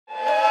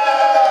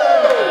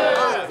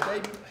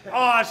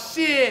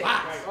shit.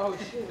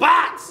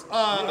 Bots.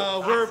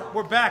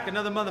 We're back.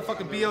 Another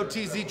motherfucking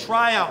BOTZ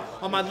tryout.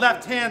 On my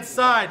left-hand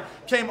side,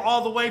 came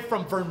all the way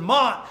from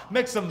Vermont.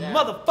 Make some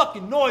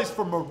motherfucking noise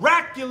for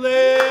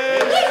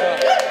Miraculus.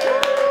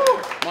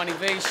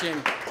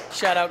 Motivation.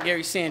 Shout out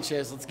Gary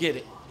Sanchez. Let's get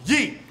it.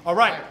 Yee. All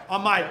right.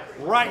 On my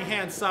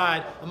right-hand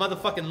side, a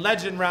motherfucking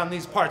legend around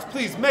these parts.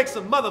 Please make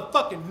some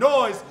motherfucking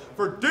noise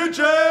for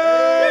Digits.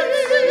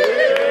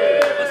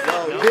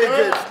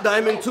 Digits,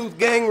 Diamond Tooth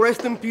Gang,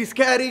 rest in peace,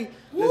 Caddy.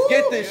 Let's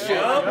get this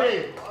shit.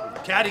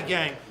 Caddy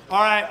Gang.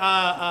 All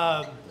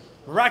right,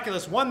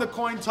 Miraculous won the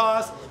coin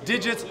toss.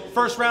 Digits,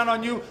 first round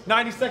on you,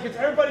 90 seconds.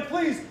 Everybody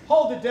please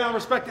hold it down,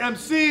 respect the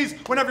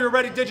MCs. Whenever you're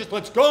ready, Digits,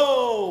 let's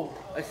go.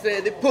 I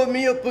said, they put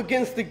me up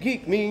against the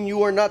geek, meaning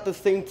you are not the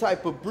same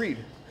type of breed.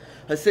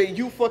 I say,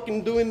 you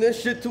fucking doing this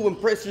shit to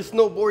impress your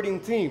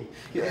snowboarding team.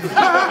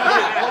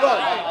 Hold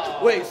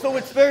on. Wait, so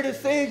it's fair to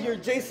say you're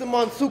Jason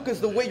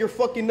Monsukas the way you're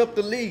fucking up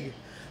the league?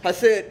 I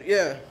said,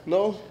 yeah,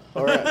 no?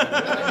 All right.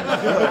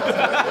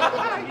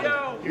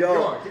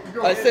 Yo,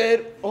 I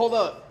said, hold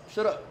up,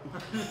 shut up.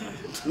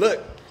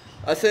 Look,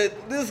 I said,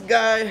 this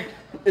guy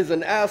is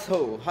an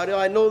asshole. How do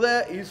I know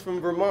that? He's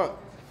from Vermont,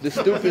 the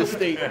stupid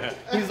state.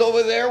 He's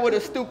over there with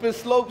a stupid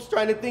slopes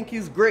trying to think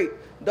he's great.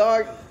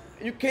 Dog,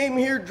 you came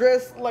here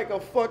dressed like a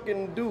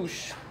fucking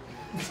douche.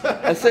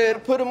 I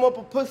said, put him up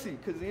a pussy,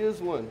 because he is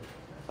one.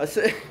 I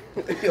said,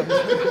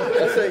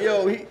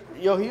 yo, he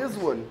is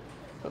one.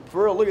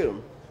 For real, look at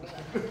him.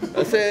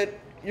 I said,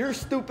 you're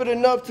stupid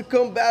enough to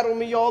come battle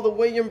me all the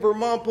way in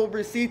Vermont,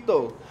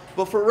 pobrecito.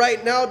 But for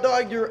right now,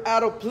 dog, you're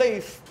out of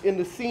place in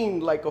the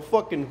scene like a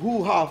fucking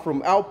hoo-ha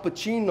from Al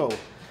Pacino.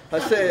 I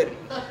said,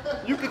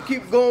 you could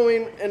keep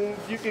going and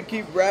you could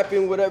keep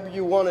rapping whatever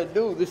you want to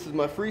do. This is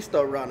my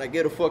freestyle round. I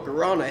get a fuck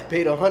around. I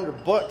paid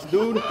 $100,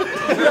 dude.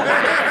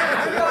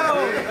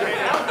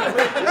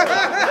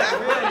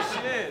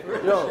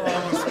 Yo,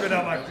 I'm gonna spit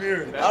out my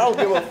beard. I don't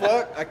give a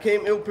fuck. I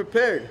came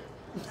ill-prepared.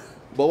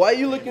 But why are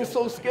you looking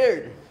so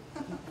scared?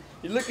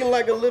 You're looking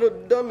like a little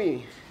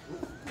dummy.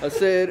 I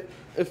said,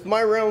 if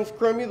my round's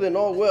crummy, then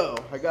all well.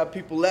 I got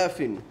people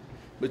laughing.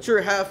 But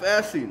you're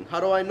half-assing. How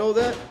do I know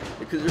that?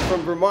 Because you're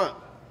from Vermont,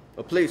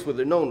 a place where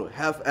they're known to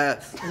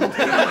half-ass.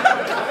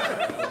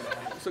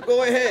 So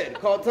go ahead,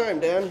 call time,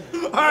 Dan.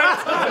 All right.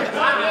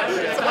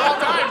 It's about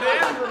time,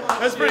 Dan.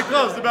 That's pretty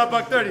close, about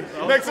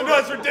 $130. Make some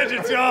noise for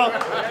Digits, y'all.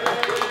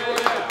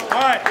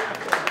 All right.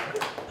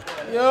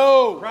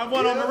 Yo. Round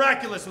one on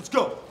Miraculous. Let's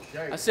go.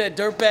 I said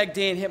Dirtbag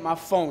Dan hit my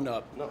phone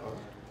up.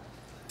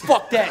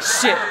 Fuck that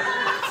shit.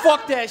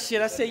 Fuck that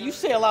shit. I said, you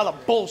say a lot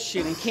of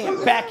bullshit and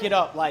can't back it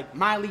up like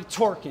Miley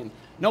twerking.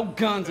 No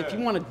guns. If you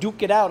want to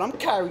duke it out, I'm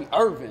Kyrie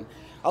Irving.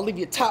 I'll leave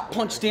your top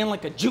punched in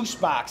like a juice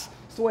box.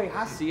 That's the way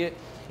I see it.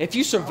 If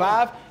you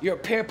survive, you're a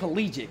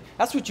paraplegic.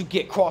 That's what you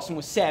get crossing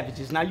with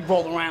savages. Now you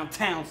roll around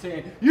town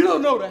saying, you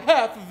don't know the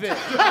half of it.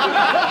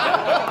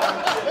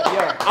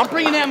 Yo, I'm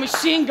bringing that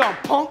machine gun,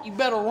 punk. You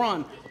better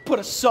run. Put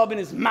a sub in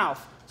his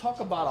mouth. Talk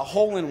about a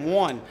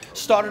hole-in-one.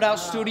 Started out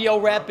studio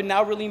rapping,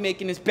 now really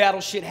making this battle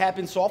shit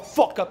happen, so I'll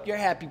fuck up your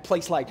happy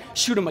place like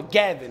Shooter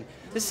McGavin.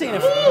 This ain't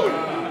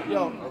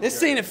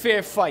a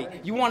fair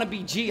fight. You wanna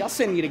be G, I'll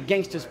send you to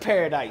Gangster's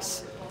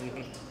Paradise.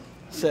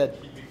 Said,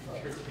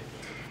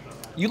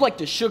 you like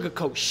to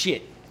sugarcoat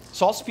shit,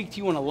 so I'll speak to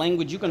you in a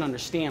language you can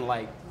understand,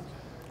 like,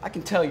 I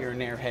can tell you're an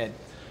airhead.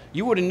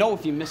 You wouldn't know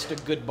if you missed a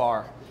good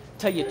bar.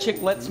 Tell your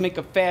chick, let's make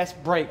a fast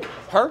break.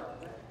 Her?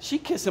 She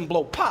kiss and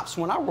blow pops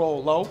when I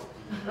roll low.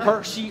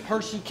 Her, she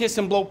kiss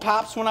and blow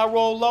pops when I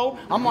roll low.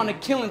 I'm on a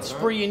killing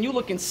spree and you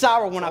looking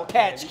sour when I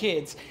patch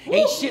kids.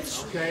 Ain't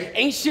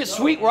shit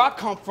sweet where I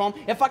come from.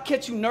 If I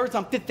catch you nerds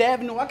on 5th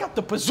Avenue, I got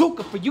the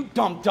bazooka for you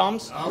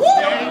dum-dums.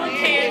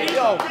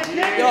 Yo.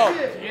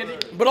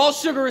 But all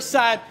sugar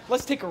aside,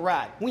 let's take a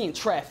ride. We in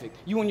traffic.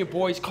 You and your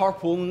boys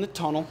carpool in the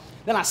tunnel.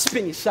 Then I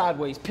spin you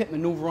sideways, pit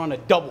maneuver on a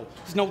double.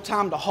 There's no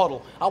time to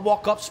huddle. I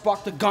walk up,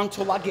 spark the gun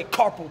till I get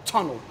carpal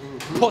tunnel.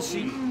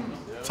 Pussy.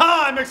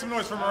 Time! Make some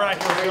noise for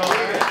Miraculous, y'all.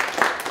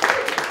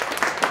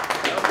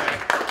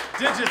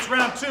 Digits,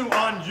 round two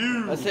on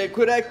you. I said,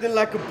 quit acting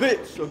like a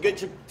bitch or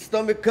get your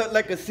stomach cut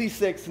like a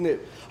C-section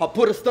snip. I'll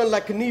put a stunt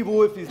like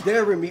Knievel if he's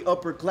daring me.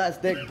 Upper class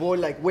deck boy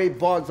like Wade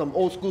Boggs. I'm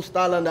old school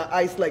style on the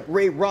ice like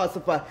Ray Ross.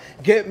 If I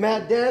get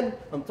mad, Dan,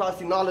 I'm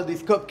tossing all of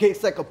these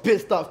cupcakes like a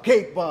pissed off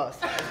cake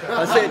boss.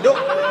 I said,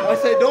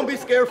 don't be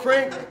scared,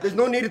 Frank. There's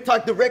no need to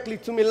talk directly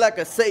to me like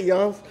a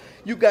seance.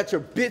 You got your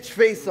bitch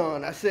face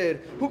on. I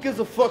said, who gives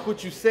a fuck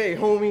what you say,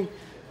 homie?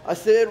 I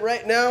said,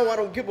 right now, I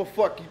don't give a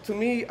fuck. To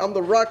me, I'm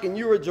the Rock and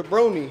you're a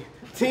jabroni.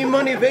 Team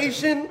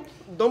Motivation,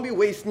 don't be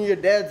wasting your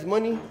dad's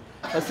money.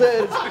 I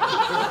said,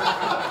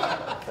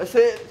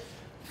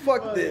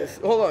 fuck this.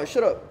 Hold on,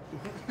 shut up.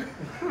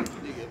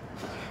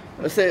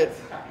 I said,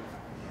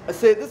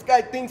 this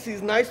guy thinks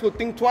he's nice, well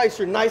think twice.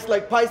 You're nice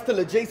like pies till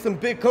a Jason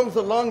Big comes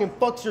along and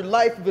fucks your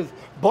life. If his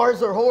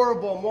bars are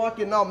horrible, I'm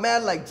walking out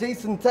mad like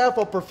Jason Taff.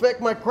 I'll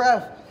perfect my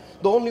craft.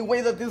 The only way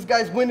that this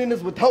guy's winning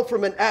is with help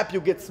from an app.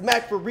 You'll get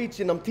smacked for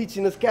reaching. I'm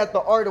teaching this cat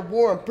the art of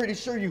war. I'm pretty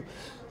sure you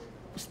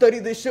study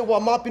this shit while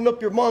mopping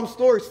up your mom's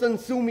store. Son,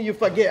 sue me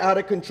if I get out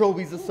of control.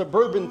 He's a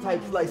suburban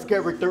type slice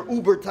character,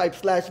 Uber type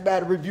 /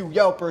 bad review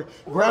Yelper,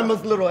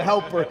 grandma's little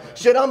helper.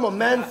 Shit, I'm a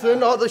man,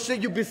 son. All the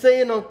shit you be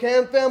saying on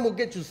Cam Fam will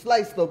get you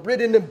sliced up,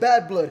 written in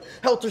bad blood,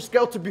 helter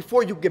skelter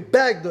before you get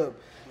bagged up.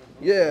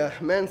 Yeah,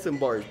 Manson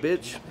bars,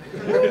 bitch.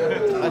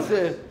 I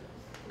said,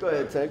 go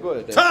ahead, Tank, go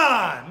ahead, Tank.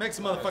 Time! Make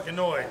some motherfucking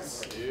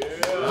noise.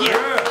 Yeah.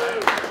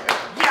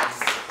 Yes!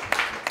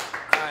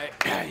 Alright,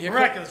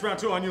 Miraculus, round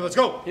 2 on you, let's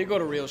go. Here go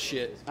the real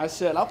shit. I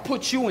said, I'll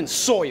put you in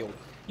soil.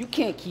 You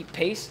can't keep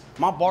pace.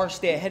 My bars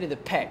stay ahead of the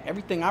pack.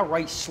 Everything I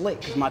write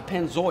slick, cause my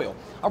pen's oil.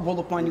 I roll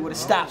up on you with a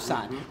stop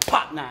sign,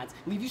 pop nines,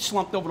 leave you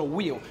slumped over the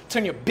wheel,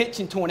 turn your bitch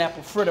into an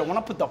apple fritter when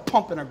I put the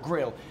pump in her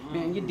grill.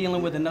 Man, you're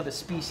dealing with another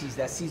species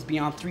that sees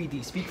beyond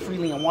 3D. Speak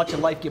freely and watch your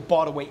life get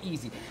bought away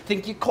easy.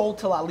 Think you're cold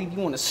till I leave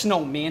you in the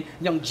snow, man.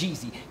 Young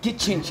Jeezy, get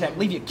chin check,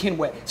 leave your kin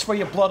wet, spray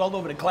your blood all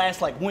over the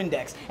glass like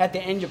Windex. At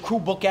the end, your crew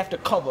book after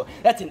cover.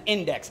 That's an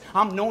index.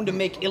 I'm known to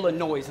make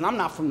Illinois, and I'm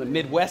not from the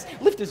Midwest.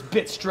 Lift this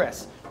bitch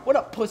stress. What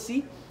up,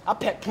 pussy? I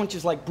pack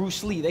punches like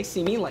Bruce Lee. They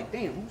see me like,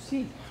 damn, who's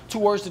he? 2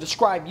 words to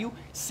describe you,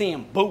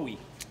 Sam Bowie.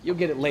 You'll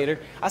get it later.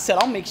 I said,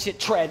 I'll make shit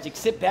tragic.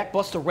 Sit back,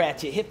 bust a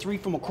ratchet, hit 3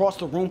 from across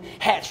the room,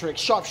 hat trick,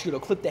 sharpshooter,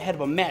 clip the head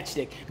of a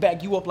matchstick,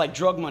 bag you up like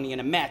drug money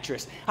in a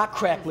mattress. I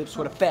crack lips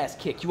with a fast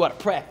kick, you oughta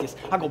practice.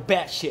 I go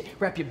batshit,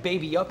 wrap your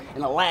baby up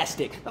in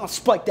elastic, then I'll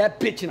spike that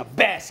bitch in a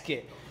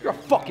basket. You're a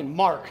fucking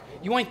mark.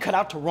 You ain't cut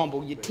out to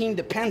rumble. Your team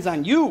depends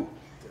on you,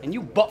 and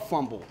you butt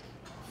fumble.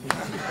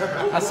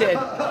 I said,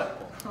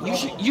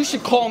 you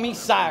should call me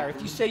sire. If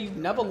you say you've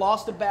never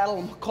lost a battle,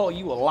 I'm gonna call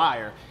you a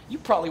liar. You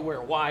probably wear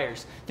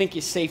wires. Think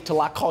you're safe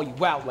till I call you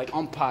out like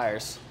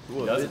umpires.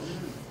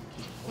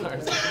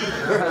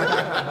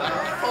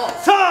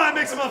 Time!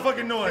 Make some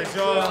motherfucking noise,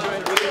 y'all.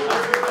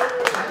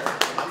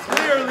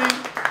 Clearly,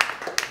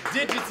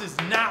 Digits is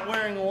not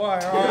wearing a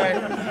wire. All right.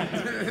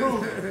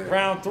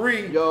 Round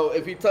 3. Yo,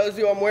 if he tells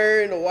you I'm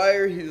wearing a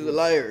wire, he's a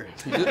liar.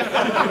 Yo.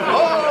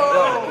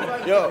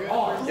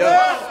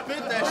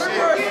 Spit that shit.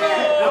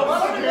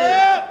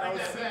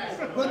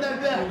 Put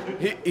that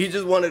back. He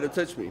just wanted to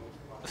touch me.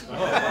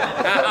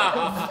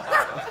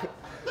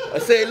 I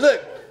say,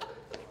 look,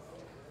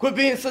 quit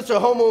being such a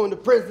homo in the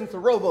presence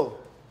of Robo.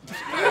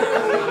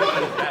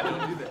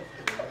 I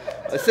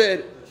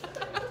said,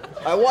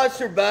 I watched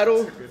your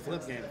battle,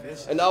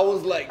 and I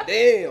was like,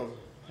 damn.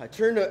 I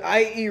turned to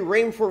IE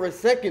Rain for a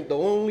second. The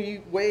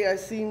only way I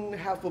seen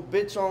half a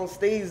bitch on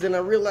stage, and I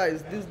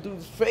realized this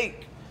dude's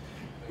fake.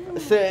 I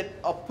said,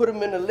 I'll put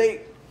him in a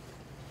lake.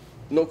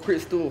 No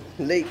crystal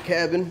lake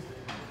cabin.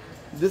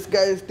 This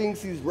guy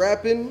thinks he's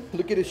rapping.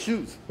 Look at his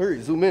shoes.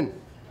 Hurry, zoom in.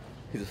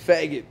 He's a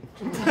faggot.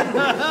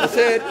 I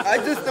said, I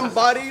just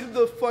embodied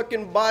the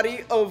fucking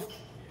body of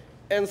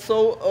and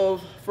soul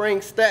of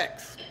Frank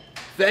Stacks.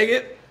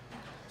 Faggot.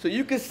 So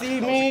you can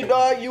see me,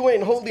 dog, you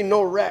ain't holding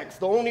no racks.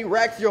 The only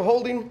racks you're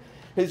holding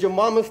is your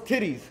mama's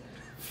titties.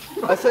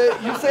 I said,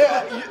 you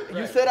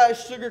said I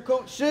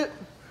sugarcoat shit?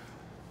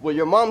 Well,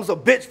 your mom's a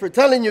bitch for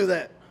telling you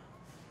that.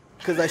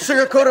 Because I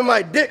sugarcoated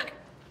my dick.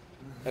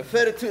 I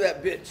fed it to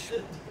that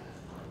bitch.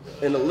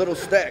 In a little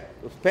stack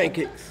of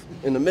pancakes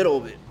in the middle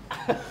of it.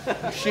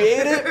 She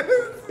ate it,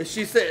 and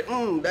she said,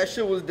 that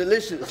shit was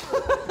delicious.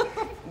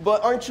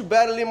 But aren't you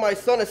battling my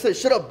son? I said,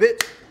 shut up,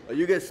 bitch, or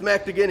you get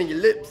smacked again in your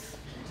lips.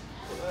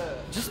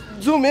 Just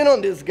zoom in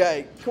on this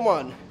guy. Come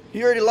on.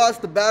 He already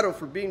lost the battle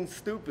for being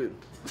stupid.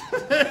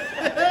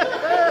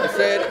 I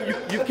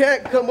said, you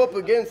can't come up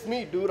against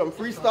me, dude. I'm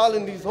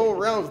freestyling these whole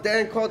rounds.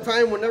 Dan, call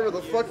time whenever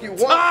the fuck you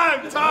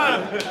want.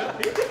 Time!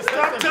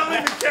 Stop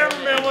telling the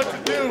cameraman what to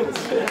do.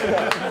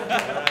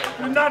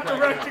 You're not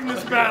directing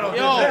this battle.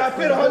 Yo, I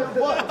paid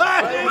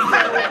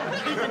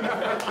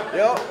 $100.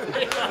 Yo.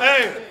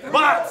 Hey,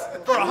 bots,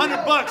 for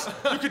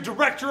 $100, you could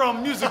direct your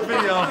own music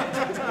video.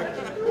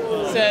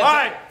 All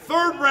right,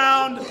 3rd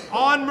round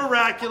on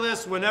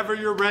Miraculous. Whenever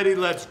you're ready,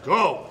 let's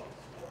go.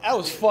 That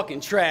was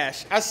fucking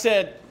trash. I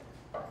said,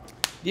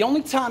 the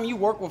only time you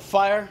work with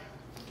fire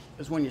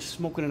is when you're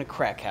smoking in a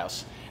crack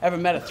house. Ever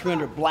met a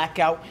 300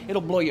 blackout?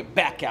 It'll blow your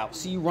back out.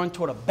 See you run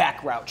toward a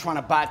back route trying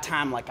to buy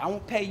time like I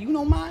won't pay you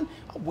no mind.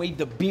 I'll wave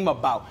the beam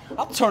about.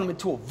 I'll turn him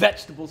into a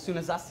vegetable as soon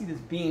as I see this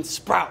bean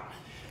sprout.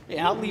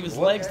 Yeah, I'll leave his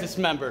legs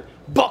dismembered.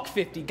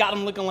 $150, got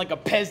him looking like a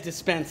Pez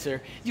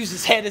dispenser. Use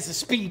his head as a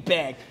speed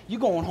bag. You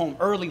going home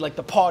early like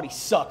the party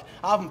sucked.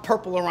 I have him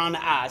purple around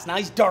the eyes. Now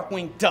he's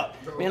dark-winged duck.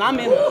 Man, I'm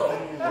in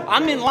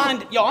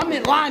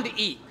line to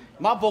eat.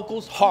 My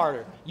vocals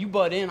harder. You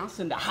butt in, I'll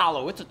send a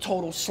hollow. It's a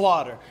total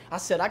slaughter. I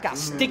said I got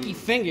sticky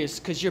fingers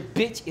because your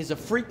bitch is a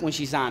freak when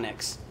she's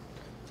Onyx.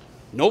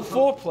 No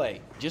foreplay,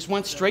 just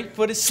went straight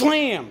for the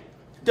slam.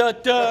 Da,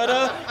 da,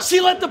 da. She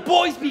let the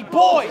boys be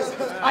boys.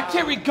 I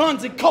carry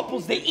guns and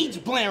couples, they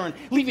each blaring,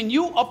 leaving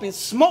you up in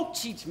smoke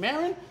cheeks,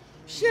 Marin.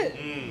 Shit.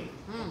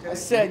 I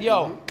said,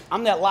 yo,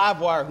 I'm that live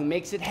wire who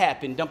makes it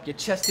happen. Dump your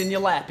chest in your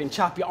lap and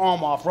chop your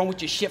arm off, run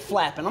with your shit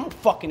flapping. I'm a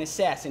fucking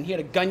assassin here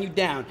to gun you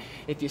down.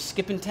 If you're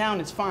skipping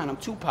town, it's fine. I'm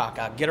Tupac,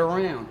 I'll get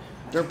around.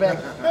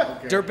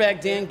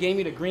 Dirtbag Dan gave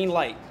me the green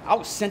light. I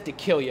was sent to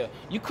kill you.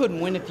 You couldn't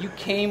win if you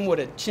came with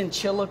a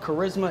chinchilla,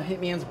 charisma,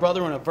 Hitman's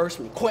brother, and a verse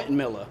from Quentin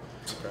Miller.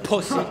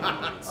 Pussy.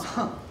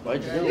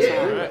 Why'd you do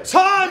it?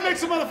 Time, make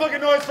some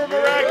motherfucking noise for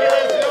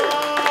Miraculous, yo!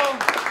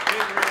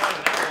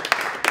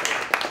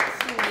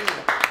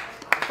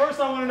 First,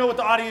 I want to know what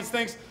the audience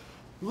thinks.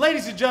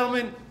 Ladies and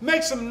gentlemen,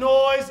 make some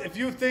noise if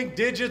you think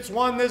Digits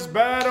won this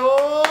battle.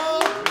 All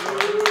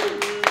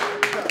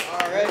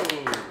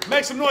right.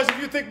 Make some noise if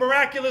you think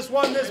Miraculous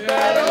won this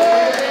battle.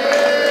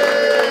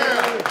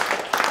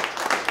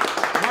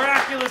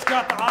 Miraculous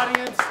got the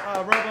audience.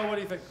 Robo, what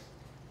do you think?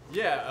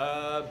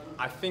 Yeah,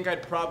 I think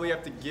I'd probably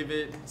have to give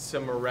it to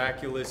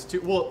Miraculous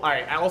too. Well, all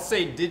right, I'll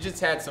say Digits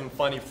had some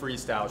funny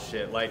freestyle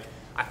shit. Like,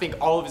 I think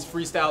all of his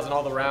freestyles and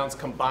all the rounds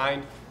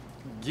combined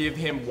give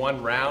him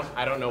one round.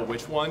 I don't know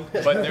which one,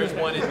 but there's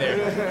one in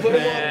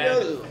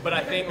there. But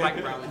I think like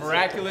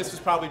Miraculous was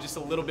probably just a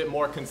little bit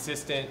more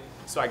consistent,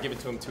 so I give it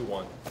to him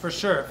 2-1. For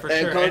sure, for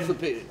And sure.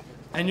 constipated.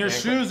 And your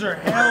shoes are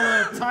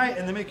hella tight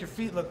and they make your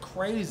feet look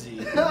crazy.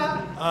 Hey,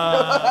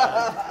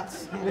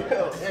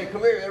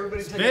 come here,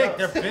 everybody. Big,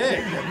 they're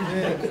big.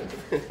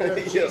 They're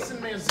big.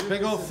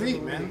 Big old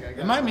feet, man.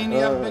 It might mean you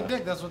have a big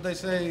dick. That's what they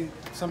say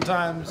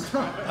sometimes.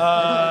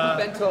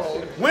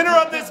 Winner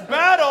of this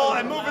battle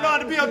and moving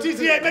on to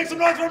BOTZ8, make some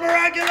noise for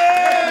Miraculous!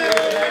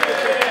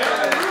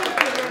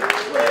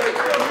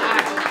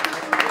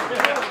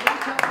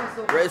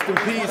 Rest in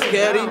peace,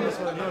 Caddy.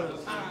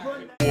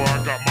 Boy,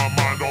 I got my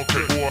mind on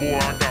cake. Boy,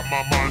 I got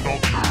my mind on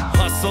cake.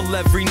 Hustle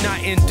every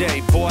night and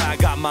day, boy, I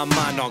got my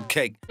mind on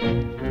cake.